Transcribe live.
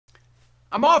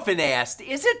I'm often asked,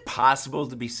 is it possible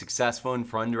to be successful in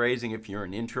fundraising if you're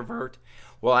an introvert?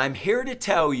 Well, I'm here to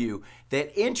tell you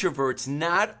that introverts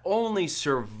not only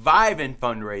survive in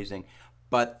fundraising,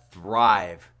 but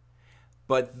thrive.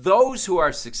 But those who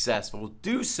are successful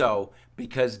do so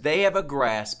because they have a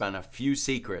grasp on a few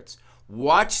secrets.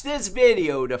 Watch this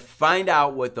video to find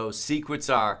out what those secrets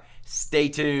are. Stay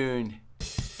tuned.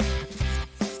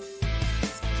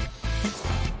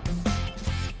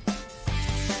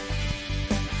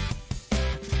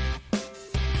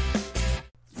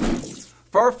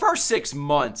 For our first 6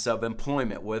 months of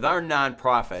employment with our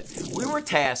nonprofit, we were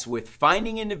tasked with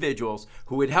finding individuals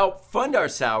who would help fund our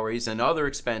salaries and other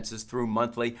expenses through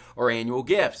monthly or annual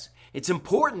gifts. It's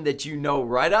important that you know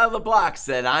right out of the blocks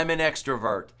that I'm an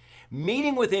extrovert.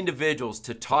 Meeting with individuals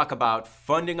to talk about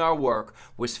funding our work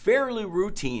was fairly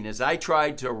routine as I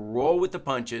tried to roll with the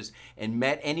punches and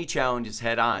met any challenges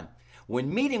head on.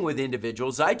 When meeting with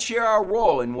individuals, I'd share our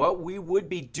role in what we would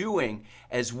be doing,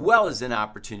 as well as an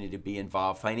opportunity to be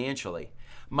involved financially.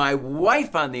 My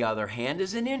wife, on the other hand,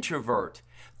 is an introvert.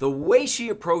 The way she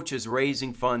approaches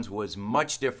raising funds was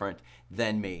much different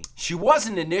than me. She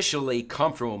wasn't initially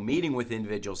comfortable meeting with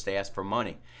individuals to ask for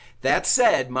money. That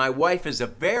said, my wife is a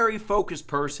very focused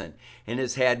person and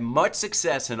has had much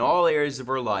success in all areas of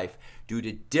her life due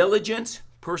to diligence,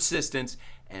 persistence,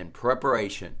 and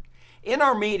preparation. In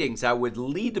our meetings, I would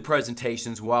lead the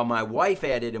presentations while my wife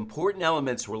added important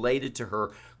elements related to her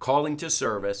calling to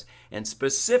service and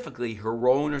specifically her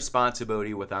role and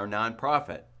responsibility with our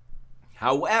nonprofit.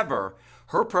 However,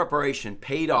 her preparation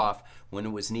paid off when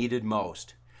it was needed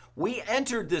most. We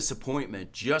entered this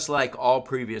appointment just like all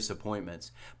previous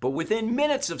appointments, but within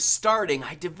minutes of starting,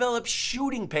 I developed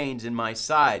shooting pains in my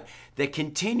side that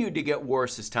continued to get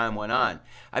worse as time went on.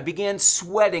 I began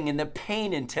sweating and the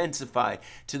pain intensified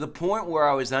to the point where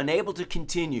I was unable to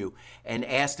continue and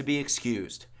asked to be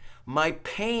excused. My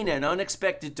pain and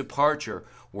unexpected departure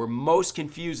were most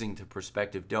confusing to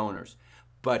prospective donors,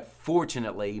 but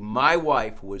fortunately, my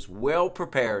wife was well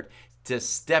prepared to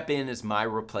step in as my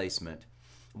replacement.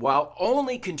 While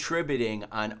only contributing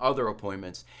on other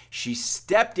appointments, she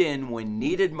stepped in when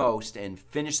needed most and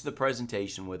finished the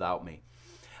presentation without me.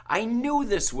 I knew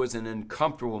this was an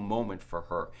uncomfortable moment for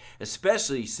her,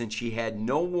 especially since she had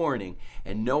no warning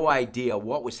and no idea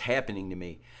what was happening to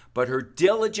me. But her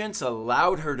diligence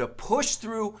allowed her to push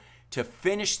through to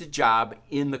finish the job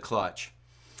in the clutch.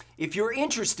 If you're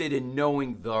interested in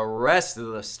knowing the rest of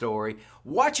the story,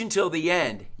 watch until the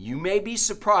end. You may be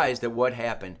surprised at what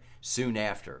happened soon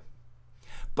after.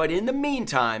 But in the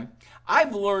meantime,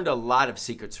 I've learned a lot of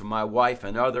secrets from my wife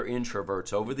and other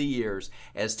introverts over the years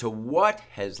as to what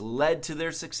has led to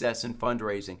their success in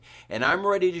fundraising, and I'm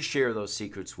ready to share those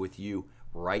secrets with you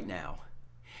right now.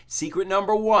 Secret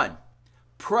number 1,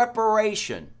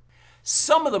 preparation.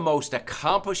 Some of the most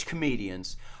accomplished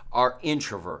comedians are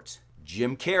introverts.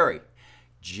 Jim Carrey,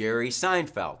 Jerry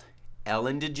Seinfeld,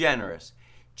 Ellen DeGeneres,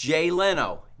 Jay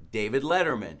Leno, David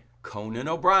Letterman, Conan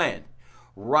O'Brien,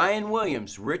 Ryan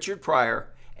Williams, Richard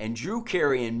Pryor, and Drew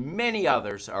Carey and many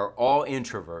others are all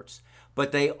introverts,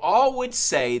 but they all would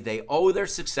say they owe their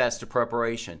success to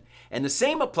preparation. And the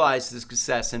same applies to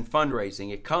success in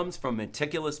fundraising. It comes from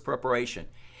meticulous preparation.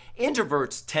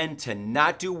 Introverts tend to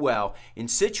not do well in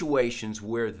situations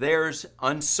where there's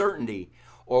uncertainty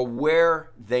or where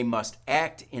they must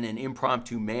act in an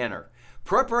impromptu manner.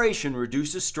 Preparation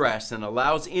reduces stress and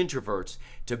allows introverts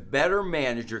to better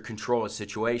manage or control a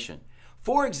situation.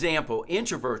 For example,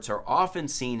 introverts are often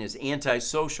seen as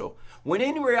antisocial, when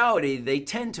in reality they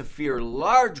tend to fear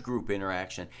large group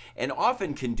interaction and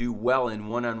often can do well in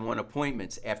one-on-one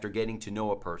appointments after getting to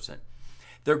know a person.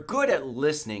 They're good at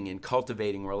listening and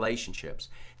cultivating relationships.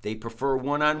 They prefer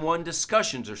one-on-one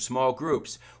discussions or small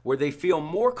groups where they feel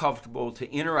more comfortable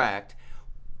to interact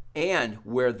and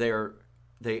where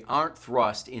they aren't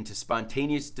thrust into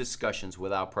spontaneous discussions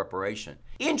without preparation.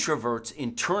 Introverts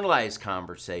internalize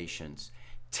conversations,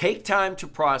 take time to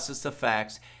process the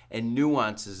facts and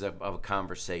nuances of a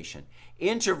conversation.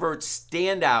 Introverts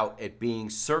stand out at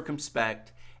being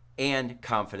circumspect and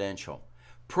confidential.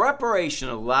 Preparation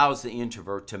allows the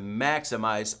introvert to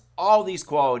maximize all these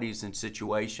qualities in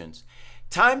situations.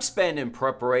 Time spent in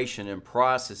preparation and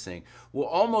processing will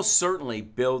almost certainly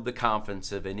build the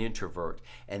confidence of an introvert,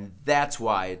 and that's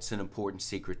why it's an important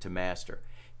secret to master.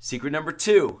 Secret number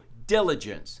 2,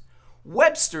 diligence.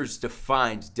 Webster's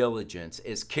defines diligence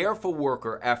as careful work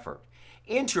or effort.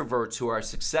 Introverts who are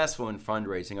successful in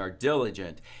fundraising are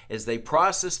diligent as they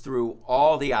process through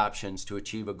all the options to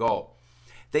achieve a goal.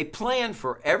 They plan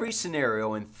for every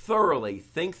scenario and thoroughly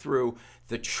think through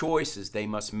the choices they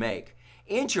must make.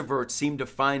 Introverts seem to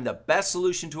find the best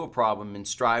solution to a problem and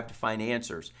strive to find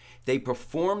answers. They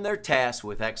perform their tasks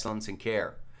with excellence and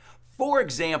care. For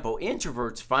example,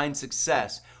 introverts find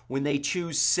success when they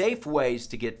choose safe ways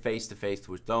to get face-to-face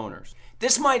with donors.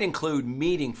 This might include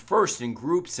meeting first in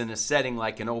groups in a setting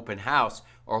like an open house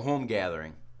or home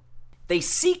gathering. They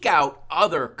seek out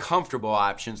other comfortable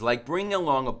options like bringing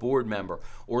along a board member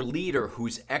or leader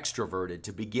who's extroverted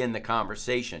to begin the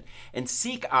conversation and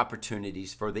seek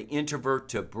opportunities for the introvert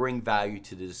to bring value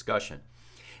to the discussion.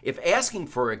 If asking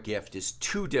for a gift is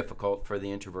too difficult for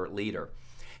the introvert leader,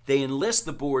 they enlist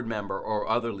the board member or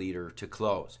other leader to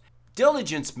close.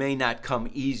 Diligence may not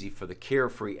come easy for the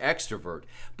carefree extrovert,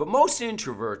 but most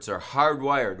introverts are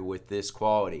hardwired with this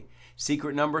quality.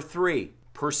 Secret number 3,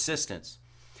 persistence.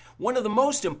 One of the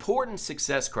most important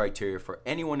success criteria for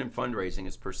anyone in fundraising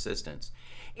is persistence.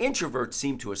 Introverts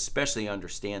seem to especially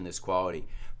understand this quality.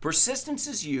 Persistence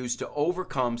is used to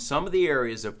overcome some of the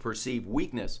areas of perceived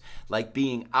weakness, like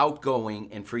being outgoing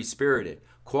and free-spirited,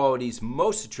 qualities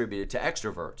most attributed to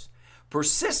extroverts.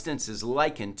 Persistence is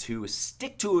likened to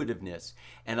stick-to-itiveness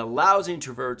and allows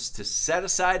introverts to set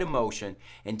aside emotion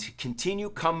and to continue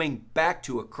coming back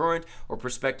to a current or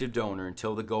prospective donor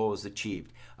until the goal is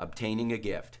achieved, obtaining a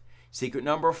gift. Secret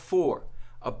number 4,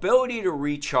 ability to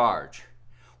recharge.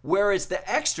 Whereas the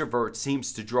extrovert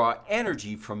seems to draw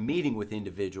energy from meeting with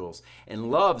individuals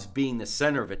and loves being the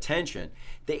center of attention,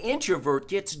 the introvert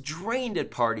gets drained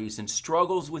at parties and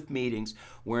struggles with meetings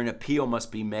where an appeal must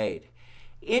be made.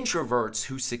 Introverts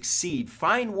who succeed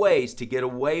find ways to get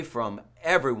away from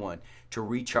everyone to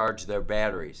recharge their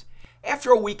batteries.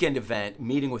 After a weekend event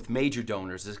meeting with major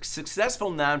donors, a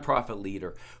successful nonprofit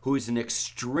leader who is an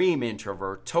extreme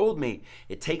introvert told me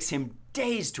it takes him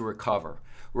days to recover.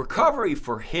 Recovery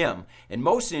for him and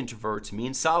most introverts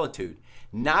means solitude,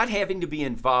 not having to be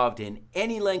involved in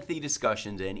any lengthy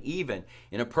discussions and even,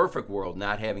 in a perfect world,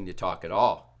 not having to talk at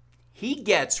all. He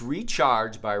gets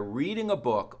recharged by reading a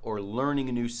book or learning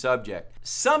a new subject.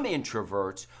 Some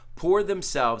introverts pour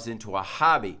themselves into a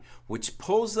hobby which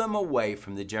pulls them away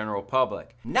from the general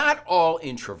public. Not all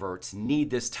introverts need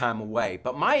this time away,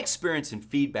 but my experience and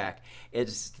feedback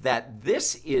is that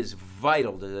this is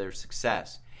vital to their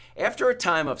success. After a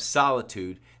time of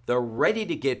solitude, they're ready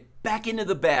to get back into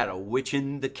the battle, which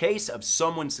in the case of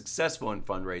someone successful in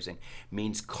fundraising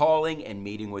means calling and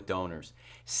meeting with donors.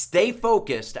 Stay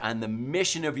focused on the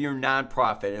mission of your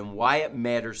nonprofit and why it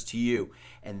matters to you,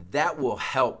 and that will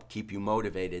help keep you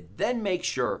motivated. Then make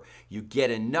sure you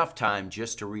get enough time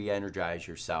just to re-energize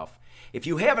yourself. If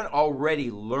you haven't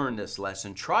already learned this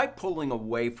lesson, try pulling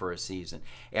away for a season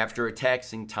after a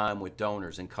taxing time with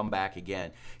donors and come back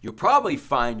again. You'll probably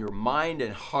find your mind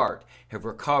and heart have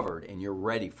recovered and you're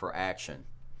ready for action.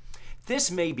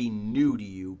 This may be new to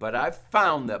you, but I've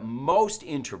found that most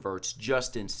introverts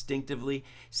just instinctively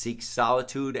seek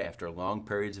solitude after long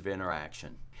periods of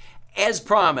interaction. As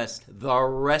promised, the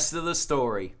rest of the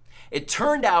story. It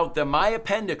turned out that my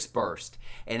appendix burst,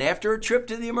 and after a trip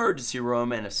to the emergency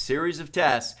room and a series of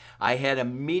tests, I had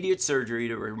immediate surgery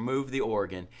to remove the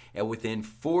organ, and within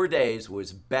 4 days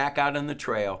was back out on the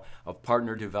trail of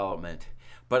partner development.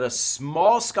 But a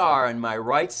small scar on my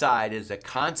right side is a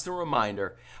constant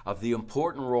reminder of the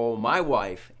important role my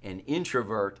wife, an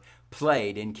introvert,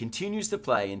 played and continues to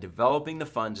play in developing the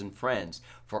funds and friends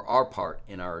for our part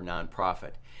in our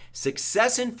nonprofit.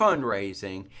 Success in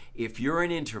fundraising, if you're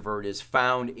an introvert, is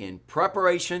found in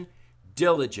preparation,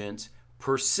 diligence,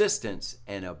 persistence,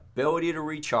 and ability to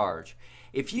recharge.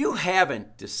 If you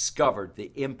haven't discovered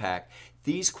the impact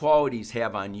these qualities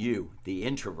have on you, the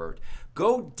introvert,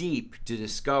 go deep to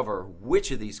discover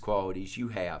which of these qualities you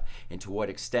have and to what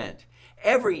extent.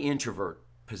 Every introvert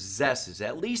possesses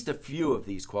at least a few of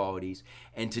these qualities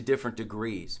and to different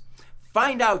degrees.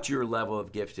 Find out your level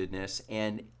of giftedness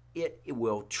and it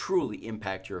will truly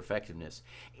impact your effectiveness.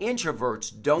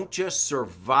 Introverts don't just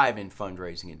survive in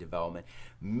fundraising and development.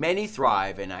 Many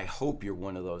thrive, and I hope you're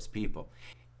one of those people.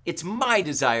 It's my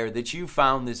desire that you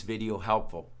found this video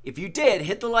helpful. If you did,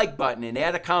 hit the like button and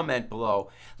add a comment below,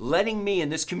 letting me and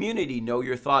this community know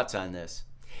your thoughts on this.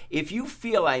 If you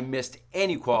feel I missed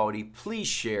any quality, please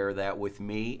share that with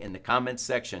me in the comments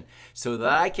section so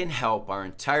that I can help our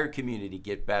entire community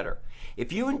get better.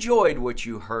 If you enjoyed what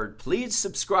you heard, please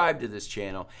subscribe to this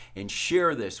channel and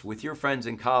share this with your friends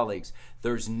and colleagues.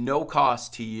 There's no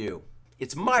cost to you.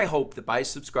 It's my hope that by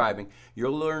subscribing,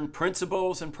 you'll learn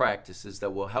principles and practices that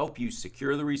will help you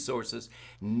secure the resources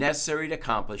necessary to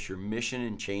accomplish your mission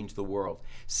and change the world.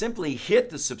 Simply hit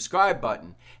the subscribe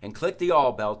button and click the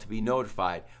all bell to be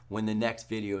notified when the next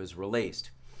video is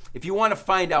released. If you want to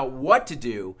find out what to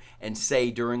do and say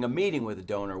during a meeting with a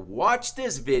donor, watch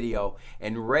this video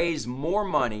and raise more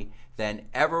money than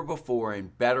ever before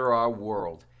and better our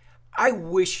world. I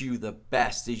wish you the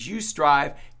best as you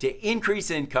strive to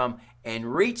increase income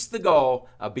and reach the goal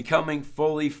of becoming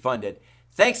fully funded.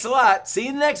 Thanks a lot. See you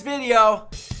in the next video.